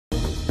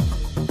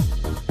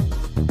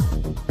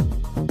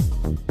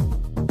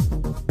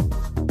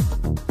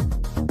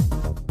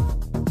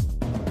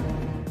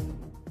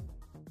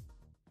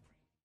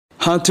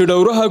Hanti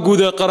Dhowraha Guud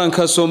ee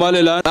qaranka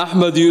Somaliland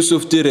Axmed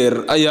Yuusuf Dirir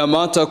ayaa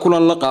maanta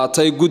kulan la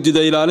qaatay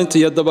Gudiga Ilaalinta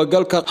iyo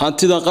Dabagalka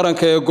hantida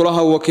qaranka ee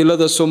golaha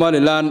wakiilada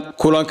Somaliland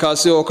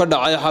kulankaasi oo ka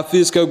dhacay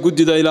xafiiska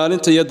Gudiga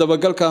Ilaalinta iyo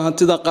Dabagalka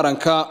hantida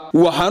qaranka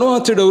waxaanu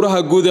Hanti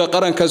Dhowraha Guud ee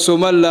qaranka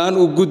Somaliland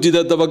uu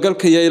Gudiga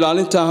Dabagalka iyo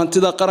Ilaalinta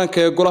hantida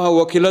qaranka ee golaha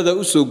wakiilada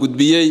u soo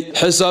gudbiyay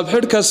xisaab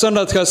xidhka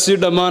sanadkaasi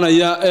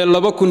dhamaanaya ee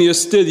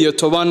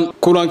 2018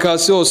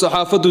 kulankaasi oo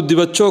saxaafadu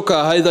dibad joog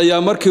ka ahayd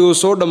ayaa markii uu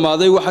soo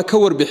dhamaaday waxa ka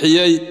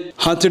warbixiyay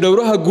Hanti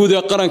Dhowraha Guud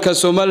ee qaranka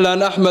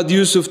Somaliland Axmed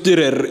Yuusuf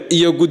Dirir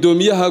iyo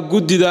gudoomiyaha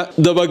Gudiga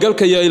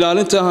Dabagalka iyo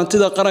Ilaalinta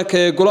hantida qaranka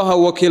ee golaha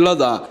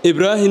wakiilada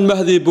Ibrahim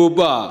Mahdi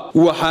Buuba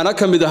waxaana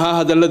kamid ahaa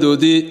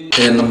hadaladoodii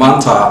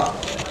maanta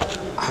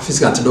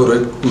xafiiska Hanti Dhowraha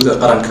Guud ee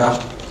qaranka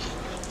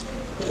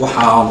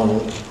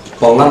waxaanu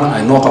ballan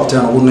ay noo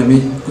qabteen ugu nimi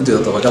Gudiga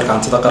Dabagalka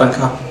hantida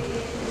qaranka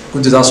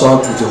gudidaas oo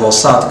gudi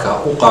hoosaadka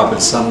u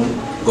qaabilsan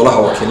golaha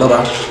wakiilada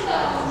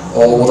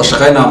oo wada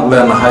shaqeynaa u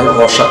leenahay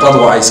oo shaqadu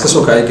ay iska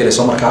soo kaay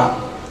galayso marka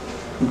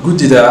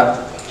gudida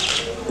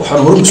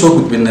waxaan hore u soo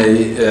gudbinay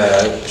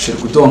shir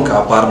gudoonka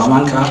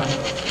baarlamaanka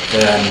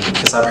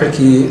xisaab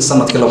xidhkii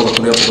sanadkii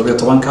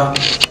 2017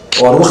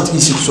 oo aan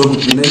waqtigiisii ku soo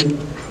gudbinay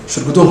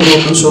shir gudoonku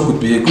wuxuu soo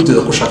gudbiyay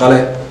gudida ku shaqale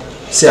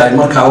si ay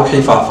markaa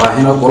wixii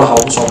faahfaahin golaha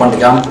ugu soo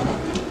bandhigaan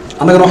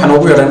annagana waxaan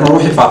ugu yeeranay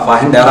wixii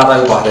faahfaahin dheeraad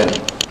ay u baahdeen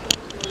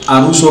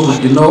aan u soo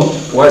gudbino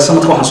way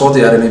sanadka waxaan soo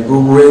diyaarinay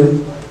buug weyn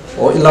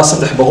oo ilaa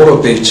 300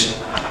 page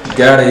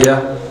gaaraya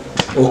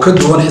oo ka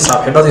duwan xisaab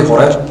xidhadii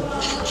hore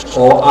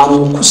oo aanu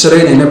ku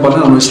sareynayna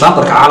banaan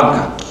standardka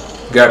caalamka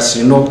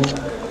gaarsiino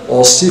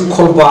oo si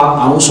kolba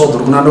aan u soo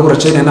durgnaa nagu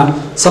rajaynayna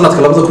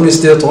sanadka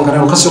 2018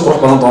 inuu ka sii qurux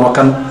badan doono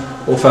kan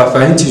oo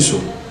faahfaahintiisu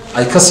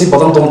ay ka sii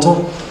badan doonto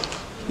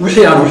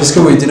wixii aan wax iska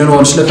weydiinay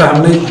oo isla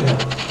fahamnay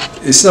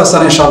sidaas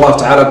insha Allah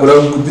ta'ala golaha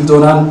gudbin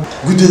doonaan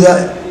Gudiga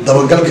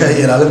Dabagalka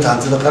iyo Ilaalinta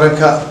hantida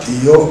qaranka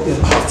iyo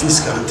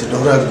xafiiska Hanti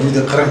Dhowraha Guud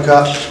ee qaranka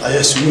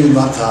ayaa isugu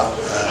maanta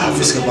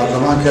xafiiska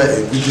baarlamaanka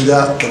ee Gudiga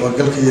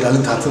Dabagalka iyo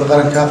Ilaalinta hantida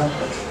qaranka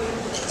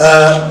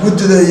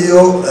Gudiga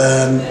iyo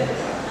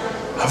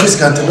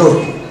xafiiska Hanti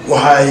Dhowraha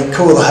waxa ay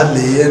ka wada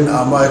hadlayeen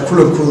ama ay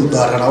kulankoodu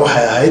daarana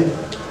waxay ahayd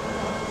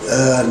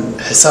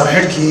xisaab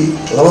xidhkii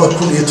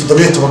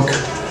 2017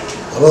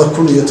 oo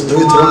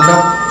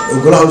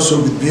golaha u soo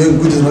gudbiyeen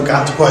Gudiga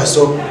gacanta ku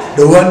hayso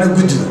dhawaana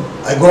Gudiga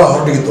ay golaha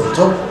hordhigi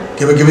doonto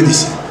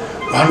gabagabadiisa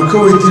waxaanu ka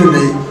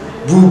weydiinay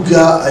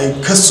buugga ay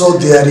ka soo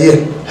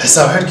diyaariyeen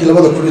xisaab xidhkii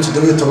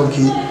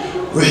 2017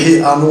 wixii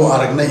aanu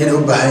aragnay inay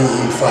u baahan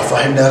yihiin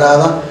faahfaahin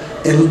dheeraad ah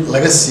in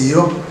laga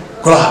siiyo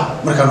golaha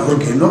markaan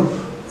horgeeno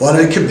waana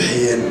ka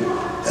bixiyeen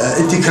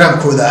intii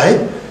karaamkooda ahayd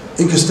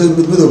inkastoo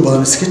midmadow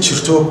badan iska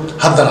jirto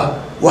haddana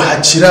waxa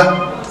jira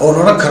oo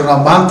oran karnaa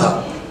maanta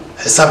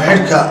xisaab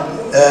xidhka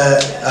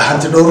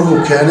Hanti Dhowruhu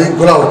keenay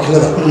golaha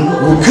wakiilada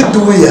uu ka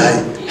duwan yahay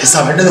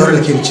xisaab xidhadii hore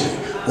la keeni jiray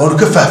waanu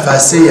ka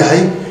faahfaahsan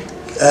yahay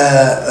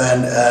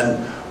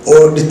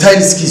oo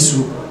detailskiisu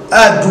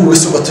aad buu uga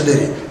soo qoto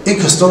dheer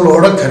inkastoo la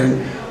oran karin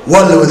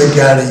waa la wada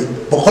gaaray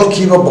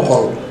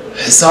 100%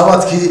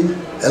 xisaabaadkii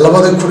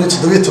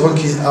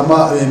 2017 ama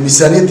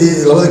miisaaniyadii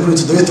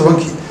 2017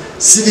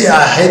 sidii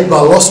ahayd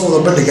baa loo soo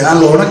wada bandhigay aan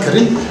la oran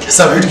karin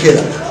xisaab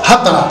xidhkeeda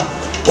haddana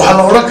waxa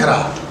la oran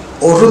karaa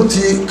oo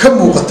runtii ka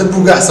muuqata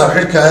buugga xisaab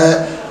xidhka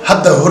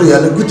hadda hor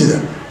yaala Gudiga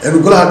ee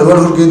golaha dhawaan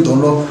horgeyn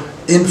doono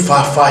in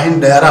faahfaahin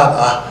dheeraad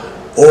ah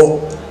oo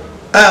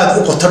aad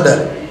u qoto dheer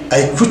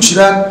ay ku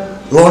jiraan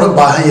loona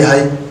baahan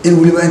yahay in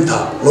waliba inta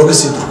looga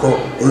sii durko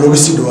oo looga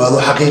sii dhawaado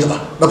xaqiiqda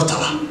dhabta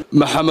ah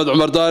Maxamed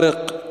Umar Daariq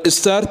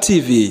Star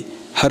TV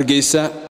Hargeysa